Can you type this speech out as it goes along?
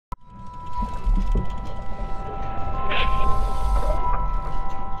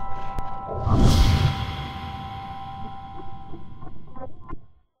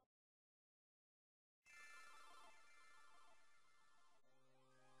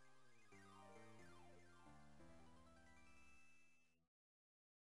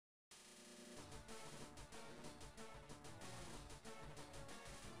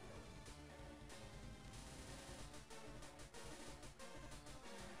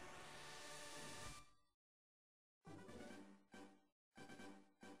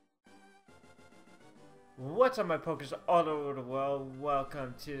What's up, my pokers all over the world?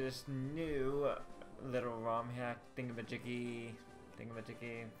 Welcome to this new little ROM hack thingamajiggy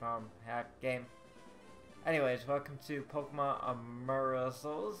ROM hack game. Anyways, welcome to Pokemon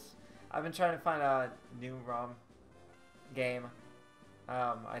Amaryllis. I've been trying to find a new ROM game.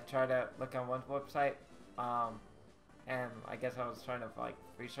 I tried to look on one website, and I guess I was trying to like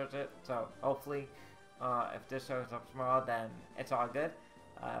research it. So hopefully, if this shows up tomorrow, then it's all good.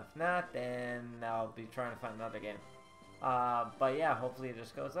 If not, then I'll be trying to find another game. But yeah, hopefully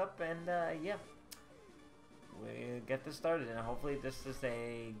this goes up, and yeah, we'll get this started. And hopefully this is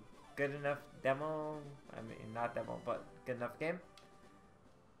a good enough demo. I mean, not demo, but good enough game.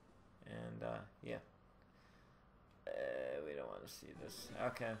 And yeah, we don't want to see this.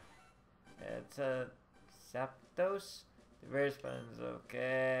 Okay, it's a Zapdos. The various buttons.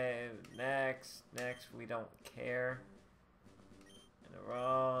 Okay, next. We don't care.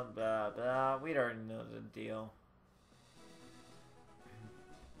 Wrong, blah blah. We already know the deal.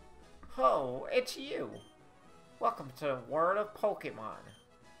 Oh, it's you. Welcome to the world of Pokemon.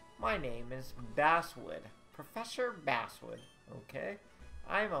 My name is Basswood, Professor Basswood. Okay,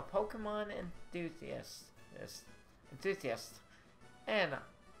 I'm a Pokemon enthusiast, and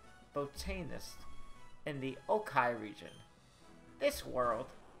botanist in the Okai region. This world.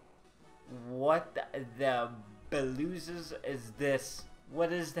 What the Beloozes is this?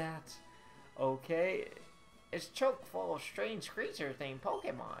 What is that? Okay, it's chock full of strange creatures named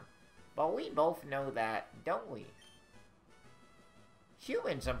Pokemon. But we both know that, don't we?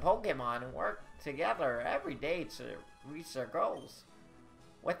 Humans and Pokemon work together every day to reach their goals.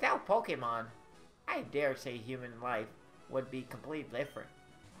 Without Pokemon, I dare say human life would be completely different.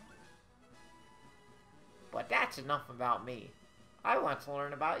 But that's enough about me. I want to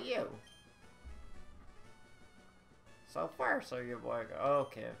learn about you. So first, are you boy?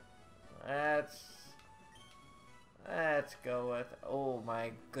 Okay, let's go with. Oh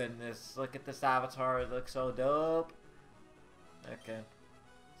my goodness! Look at this avatar. It looks so dope. Okay,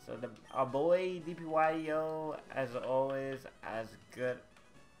 so our boy DPYEO, as always, as good.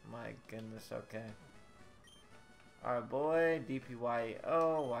 My goodness. Okay, our boy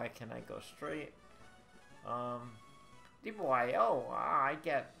DPYEO. Why can't I go straight? DPYEO.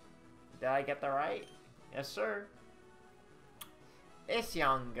 Did I get that right? Yes, sir. It's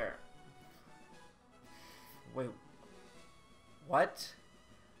younger. Wait. What?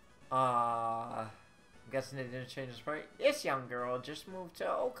 I'm guessing they didn't change the sprite. This young girl just moved to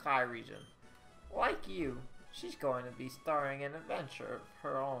Okai region. Like you, she's going to be starring an adventure of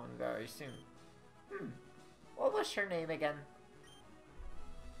her own very soon. What was her name again?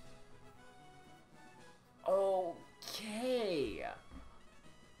 Okay.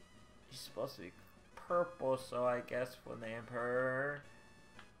 She's supposed to be purple, so I guess we'll name her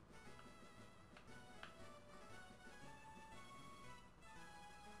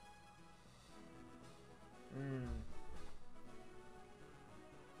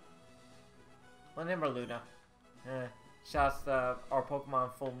we'll name her Luna. Shouts to our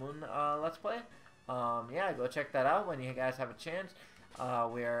Pokemon Full Moon Let's Play. Yeah, go check that out when you guys have a chance.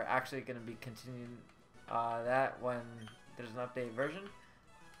 We're actually going to be continuing that when there's an updated version.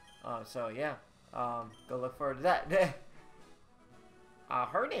 So yeah. Go look forward to that.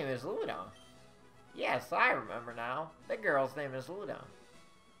 Her name is Luna. Yes, I remember now. The girl's name is Luna.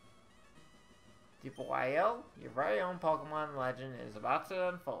 DPYEO, your very own Pokemon legend is about to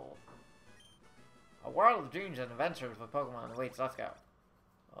unfold. A world of dreams and adventures with Pokemon awaits. Let's go.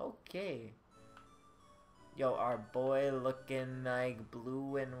 Okay. Yo, our boy looking like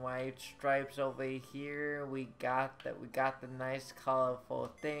blue and white stripes over here. We got the nice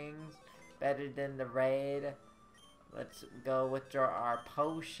colorful things. Better than the red. Let's go withdraw our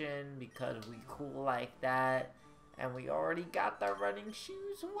potion because we cool like that. And we already got the running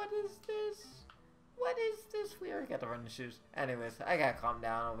shoes. What is this? What is this? We already got the running shoes. Anyways, I gotta calm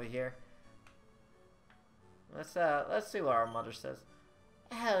down over here. Let's see what our mother says.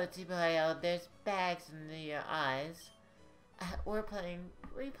 Hello, DPYEO. There's bags in your eyes. We're playing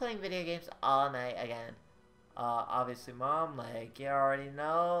video games all night again. Obviously, Mom, like, you already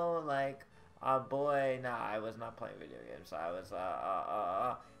know, like, boy, nah, I was not playing video games. I was,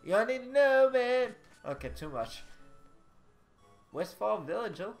 you don't need to know, man. Okay, too much. Westfall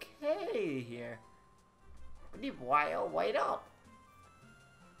Village, okay, here. DPYEO, wait up.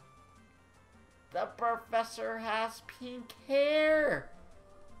 The professor has pink hair.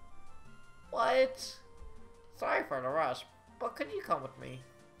 What? Sorry for the rush, but could you come with me?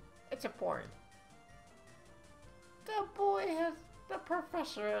 It's important. The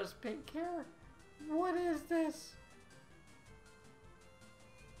professor has pink hair. What is this?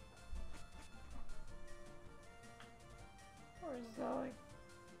 Where's Zoe?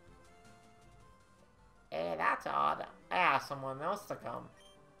 Hey, that's odd. I asked someone else to come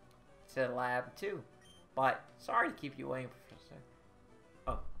to the lab too. But sorry to keep you waiting, Professor.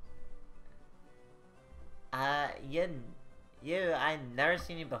 Oh. I've never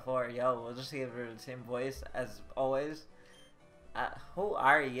seen you before. Yo, we'll just give her the same voice as always. Who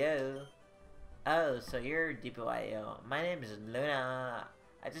are you? Oh, so you're DPYEO. My name is Luna.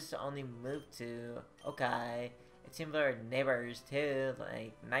 I just only moved to Okai. It seems we're neighbors too.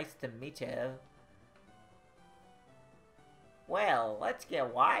 Like, nice to meet you. Well, let's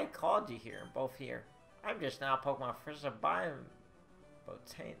get why I called you here, both here. I'm just now Pokemon Professor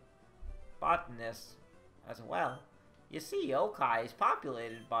botanist as well. You see, Okai is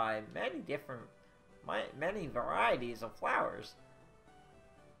populated by many varieties of flowers.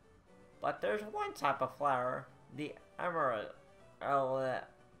 But there's one type of flower, the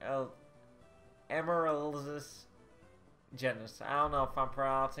Amaryllis genus. I don't know if I'm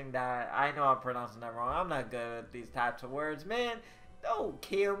pronouncing that. I know I'm pronouncing that wrong. I'm not good at these types of words, man. Don't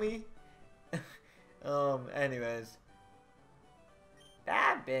kill me. Anyways.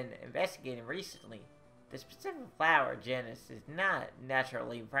 That I've been investigating recently. The specific flower genus is not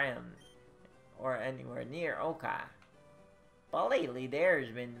naturally found or anywhere near Okai. But lately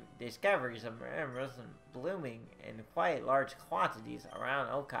there's been discoveries of amaryllis blooming in quite large quantities around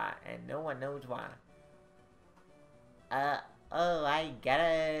Okai, and no one knows why. Oh, I get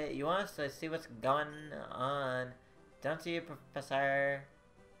it. You want us to see what's going on, don't you, Professor?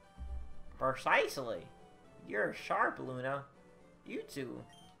 Precisely. You're sharp, Luna. You two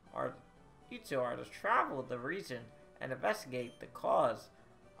are to travel the region and investigate the cause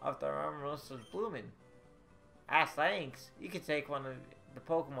of the amaryllis blooming. As thanks, you can take one of the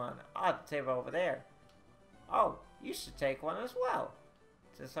Pokemon on the table over there. Oh, you should take one as well.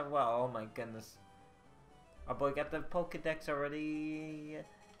 Oh my goodness. Our boy got the Pokedex already.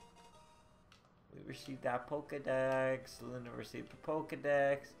 We received that Pokedex. Luna received the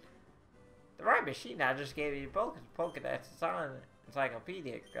Pokedex. The right machine now just gave you Pokedex. It's on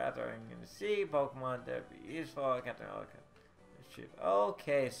encyclopedic. Gathering in the sea. Pokemon that be useful.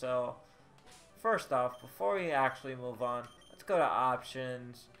 Okay, so first off, before we actually move on, let's go to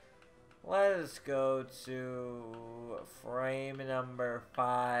options. Let's go to frame number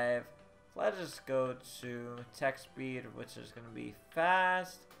 5. Let's just go to text speed, which is going to be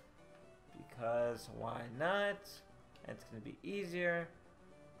fast, because why not? And it's going to be easier.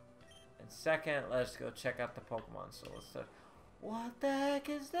 And second, let's go check out the Pokemon. So let's say, what the heck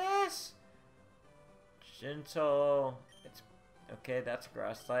is this? Gentle. It's okay. That's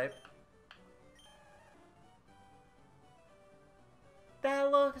grass type.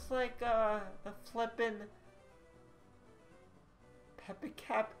 That looks like the flippin'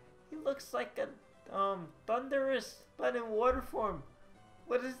 Pepicap. He looks like a thunderous but in water form.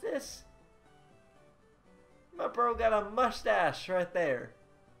 What is this? My bro got a mustache right there.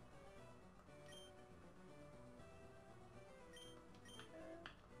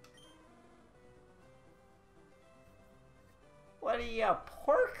 What are you, a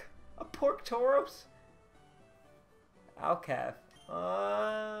pork? A pork Tauros? Alcaf.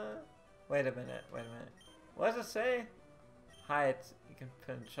 Wait a minute. What does it say? High, you can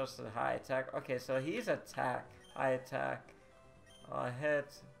put trusted high attack. Okay, so he's attack, high attack,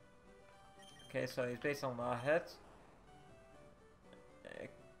 hit. Okay, so he's based on hit.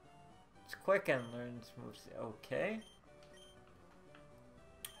 It's quick and learns moves. Okay.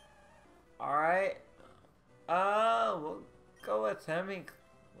 All right. We'll go with him.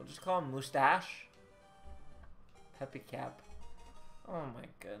 We'll just call him Mustache. Peppy Cap. Oh my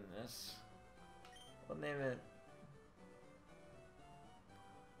goodness. We'll name it.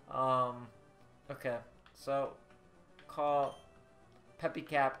 Okay. So, call Peppy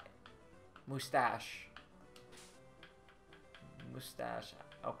Cap Mustache. Mustache.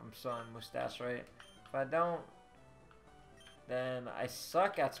 I hope I'm spelling Mustache right. If I don't, then I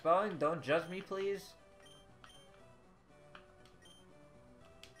suck at spelling. Don't judge me, please.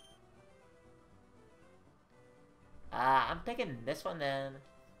 I'm picking this one then.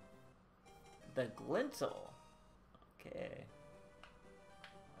 The Glintle. Okay.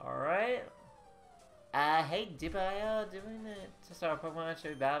 Alright. Hey, DPYEO, doing it to start Pokemon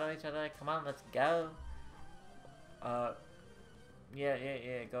should we battle each other? Come on, let's go. Yeah,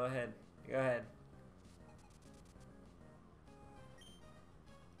 go ahead. Go ahead.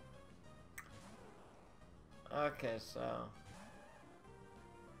 Okay, so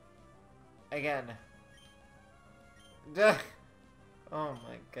again. Duh. Oh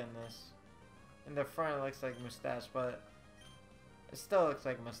my goodness. In the front it looks like Mustache, but it still looks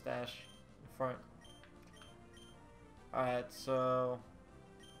like Mustache in front. Alright, so...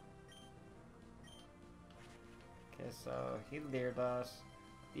 Okay, so he leered us.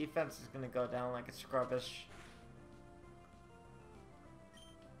 Defense is gonna go down like it's scrubbish.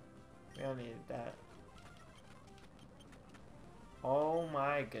 We don't need that. Oh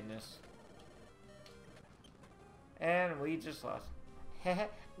my goodness. And we just lost.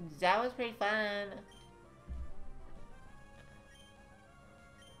 That was pretty fun.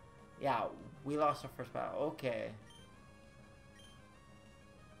 Yeah, we lost our first battle. Okay.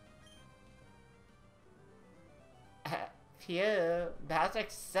 Phew, that's like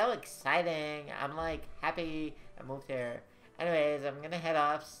so exciting. I'm like happy I moved here. Anyways, I'm gonna head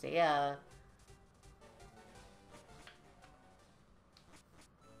off. See ya.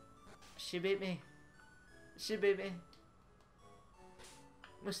 She beat me. She beat me.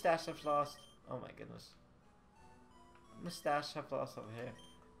 Mustache have lost. Oh my goodness. Mustache have lost over here.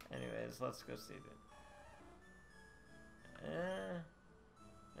 Anyways, let's go see it.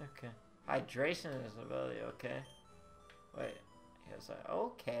 Okay. Hydration is ability, okay. Wait. Yes,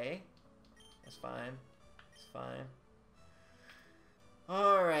 okay. That's fine. It's fine.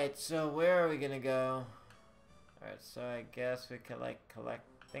 Alright, so where are we gonna go? Alright, so I guess we could like collect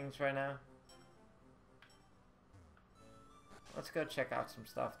things right now. Let's go check out some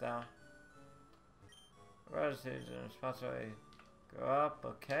stuff now. Roses and responsibility go up,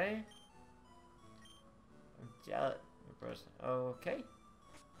 okay. I'm jealous. Okay.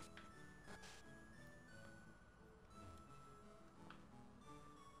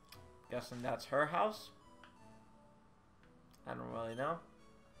 Guessing that's her house. I don't really know.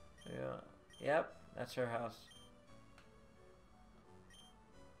 Yeah. Yep, that's her house.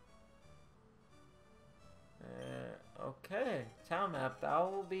 Okay, town map. That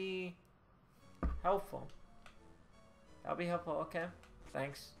will be helpful. That'll be helpful. Okay,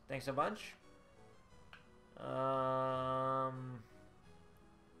 thanks. Thanks a bunch.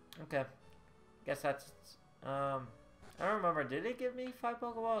 Okay. Guess that's. I don't remember. Did it give me 5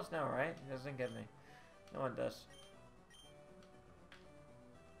 Pokeballs? No, right? It doesn't give me. No one does.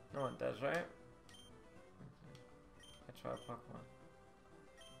 No one does, right? That's 5 Pokemon.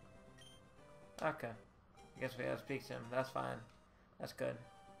 Okay. I guess we gotta speak to him. That's fine. That's good.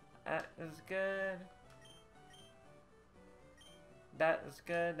 That is good. That is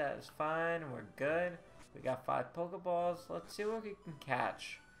good. That is fine. We're good. We got 5 Pokeballs. Let's see what we can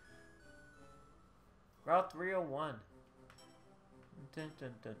catch. Route 301. Dun,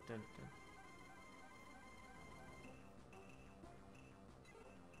 dun, dun, dun, dun.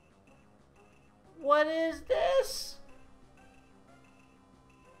 What is this?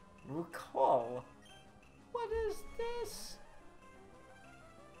 Recall. What is this?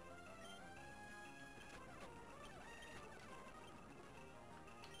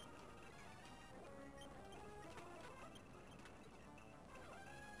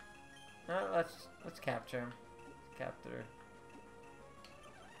 Let's capture him. Let's capture.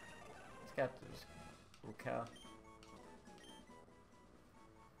 Let's capture this cow.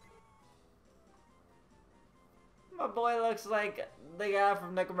 My boy looks like the guy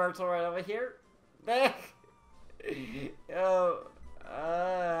from the commercial right over here. Yo,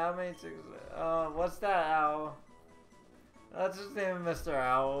 how many chicks? What's that owl? Let's just name Mr.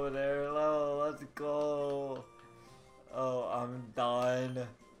 Owl over there. Hello, let's go. Oh, I'm done.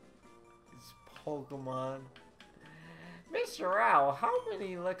 It's Pokemon. Mr. Owl, how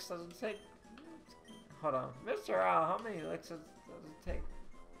many licks does it take? Hold on. Mr. Owl, how many licks does it take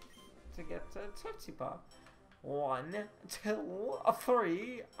to get to Tootsie Pop? 1, 2,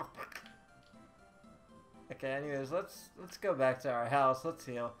 3. Okay, anyways, let's go back to our house. Let's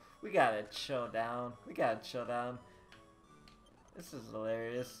heal. We gotta chill down. We gotta chill down. This is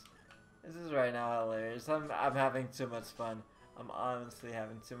hilarious. This is right now hilarious. I'm having too much fun. I'm honestly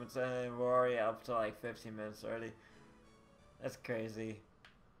having too much fun. We're already up to like 15 minutes already. That's crazy.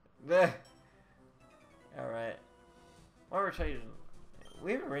 Alright. What we're trying to do?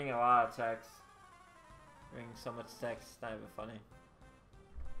 We've been reading a lot of text. Reading so much text, it's not even funny.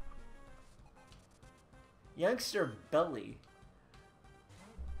 Youngster Billy.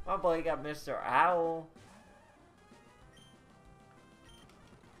 My boy got Mr. Owl.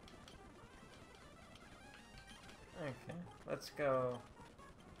 Okay, let's go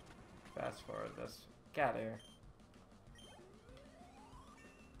fast forward this. Get out of here.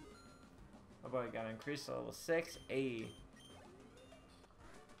 My boy got increased to level 6. A.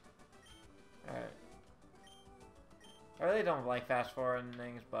 Alright. I really don't like fast forwarding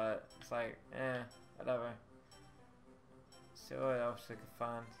things, but it's like, whatever. See what else we can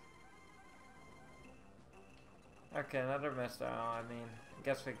find. Okay, another Mr. Owl. I mean, I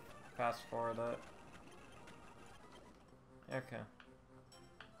guess we can fast forward it. Okay.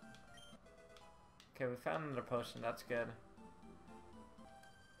 Okay, we found another potion. That's good.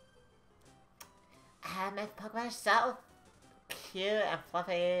 My Pokemon are so cute and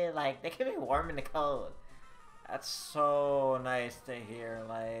fluffy. Like, they can be warm in the cold. That's so nice to hear.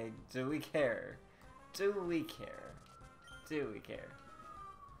 Like, do we care? Do we care? Do we care?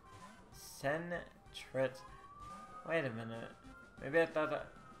 Sentret. Wait a minute. Maybe I thought that...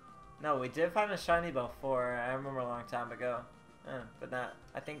 No, we did find a shiny before. I remember a long time ago. But not...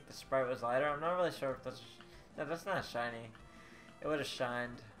 I think the sprite was lighter. I'm not really sure if that's... No, that's not shiny. It would have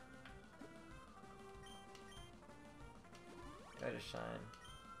shined. It would have shined.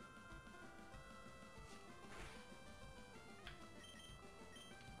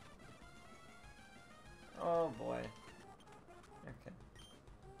 Oh boy. Okay.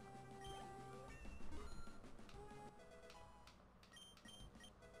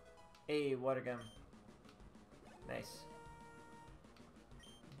 Hey, water gun. Nice.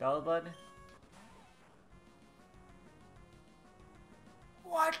 Bellbud.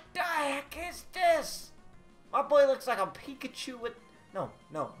 What the heck is this? My boy looks like a Pikachu with... No.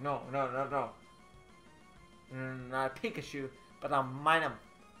 Not a Pikachu, but a Minun.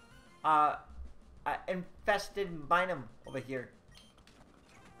 Infested Minun over here.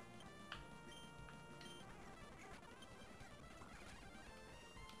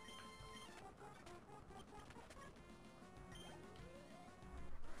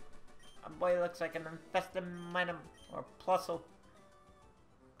 My boy looks like an infested Minun or Plusle.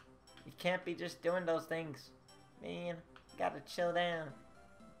 You can't be just doing those things. Man, you gotta chill down.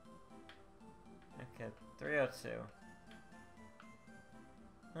 Okay, 302.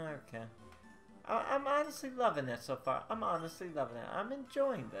 Okay. I'm honestly loving it so far. I'm honestly loving it. I'm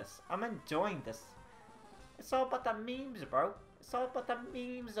enjoying this. I'm enjoying this. It's all about the memes, bro. It's all about the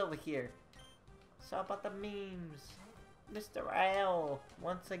memes over here. It's all about the memes. Mr. L,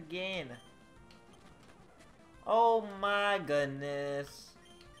 once again. Oh my goodness.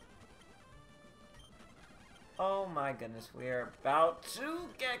 Oh my goodness, we are about to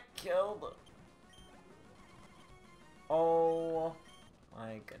get killed. Oh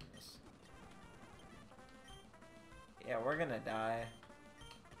my goodness. Yeah, we're gonna die.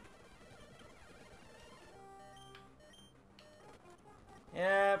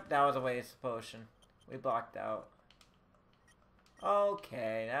 Yep, that was a waste of potion. We blocked out.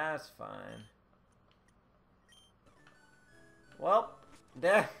 Okay, that's fine. Well,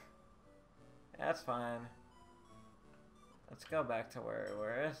 there. That's fine. Let's go back to where we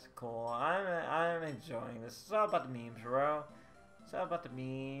were. It's cool. I'm enjoying this. It's all about the memes, bro. It's all about the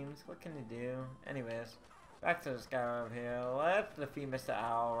memes. What can you do? Anyways, back to this guy over here. Let's defeat Mr.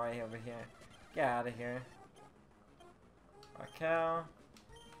 Owl right over here. Get out of here. Raquel.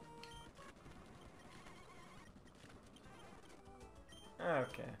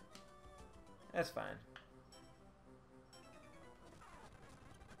 Okay. That's fine.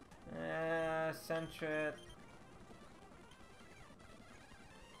 Sentret.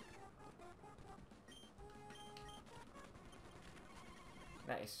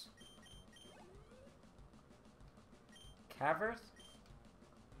 Nice. Cavers?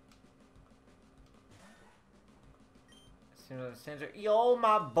 Yo,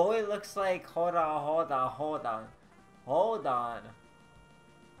 my boy looks like... Hold on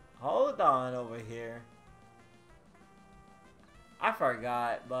over here. I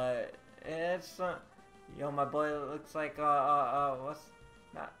forgot, but it's yo, my boy looks like what's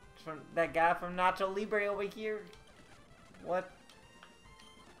not from that guy from Nacho Libre over here. What?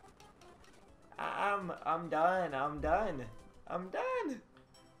 I'm done. I'm done.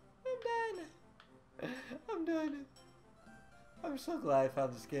 I'm so glad I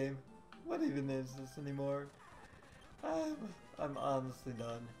found this game. What even is this anymore? I'm honestly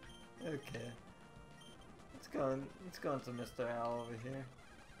done. Okay. Let's go into Mr. Owl over here.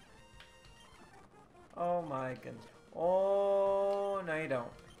 Oh my goodness. Oh, no you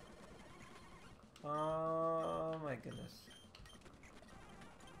don't. Oh my goodness.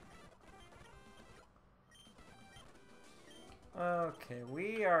 Okay,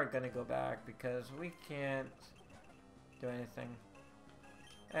 we are gonna go back because we can't do anything.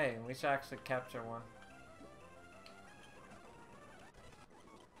 Hey, we should actually capture one.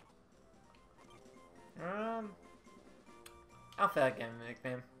 I don't feel like getting a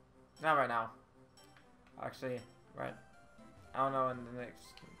nickname. Not right now. Actually, right. I don't know when the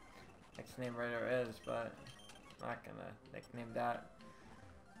next name writer is, but I'm not gonna nickname that.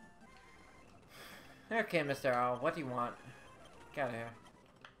 Okay, Mr. Owl, what do you want? Get out of here.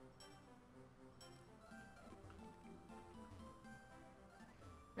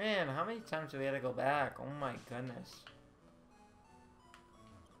 Man, how many times do we have to go back? Oh my goodness.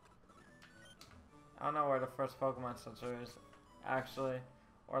 I don't know where the first Pokemon Center is, actually.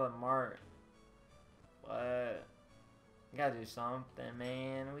 Or the Mart. But we gotta do something,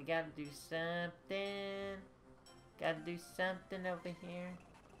 man. We gotta do something. Gotta do something over here.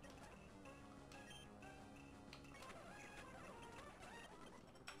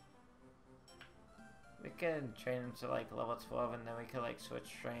 We could train him to like level 12 and then we could like switch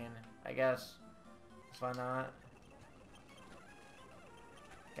train, I guess. So why not?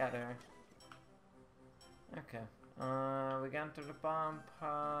 Got her. Okay. We got into the bomb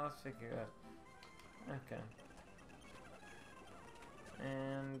pass. Figure out. Okay.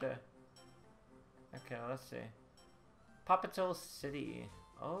 And okay, let's see. Papatul City.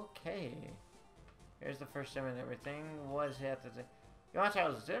 Okay. Here's the first gym and everything. What does he have to say? You want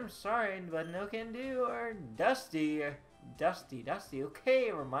Charles Gym? Sorry, but no can do. Or Dusty. Dusty.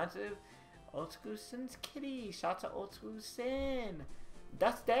 Okay, reminds me of Old School Sin's kitty. Shout to Old School Sin.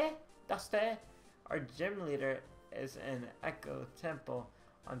 Dusty. Our gym leader is in Echo Temple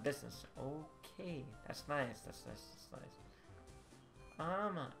on business. Okay, that's nice. That's nice.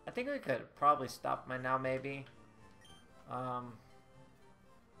 I think we could probably stop by now, maybe.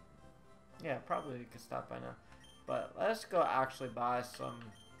 Yeah, probably we could stop by now. But let's go actually buy some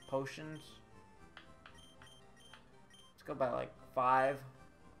potions. Let's go buy like 5.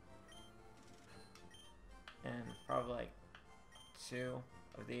 And probably like 2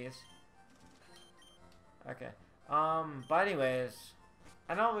 of these. Okay. But anyways,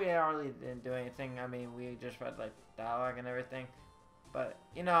 I know we hardly didn't do anything. I mean, we just read like dialogue and everything. But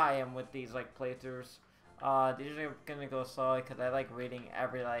you know how I am with these like playthroughs. These are gonna go slowly because I like reading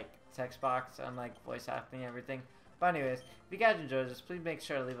every like text box and like voice acting and everything. But anyways, if you guys enjoyed this, please make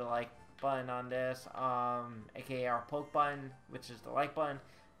sure to leave a like button on this, aka our poke button, which is the like button.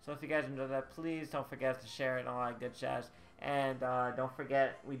 So if you guys enjoyed that, please don't forget to share it and all that good jazz. And don't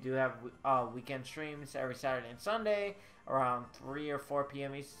forget, we do have weekend streams every Saturday and Sunday around 3 or 4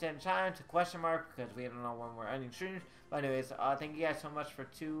 p.m. Eastern Time to question mark because we don't know when we're ending streams. But anyways, thank you guys so much for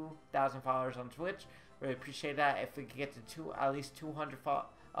 2,000 followers on Twitch. Really appreciate that. If we could get to at least 200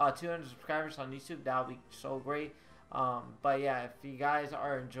 subscribers on YouTube, that would be so great. But yeah, if you guys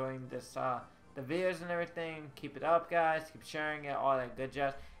are enjoying this, the videos and everything, keep it up, guys. Keep sharing it, all that good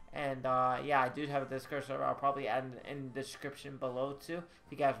jazz. And yeah, I do have a Discord server. I'll probably add it in the description below too.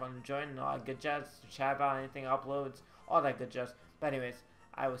 If you guys want to join, all that good jazz, chat about anything, uploads, all that good jazz. But anyways,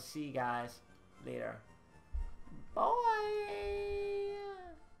 I will see you guys later. Bye.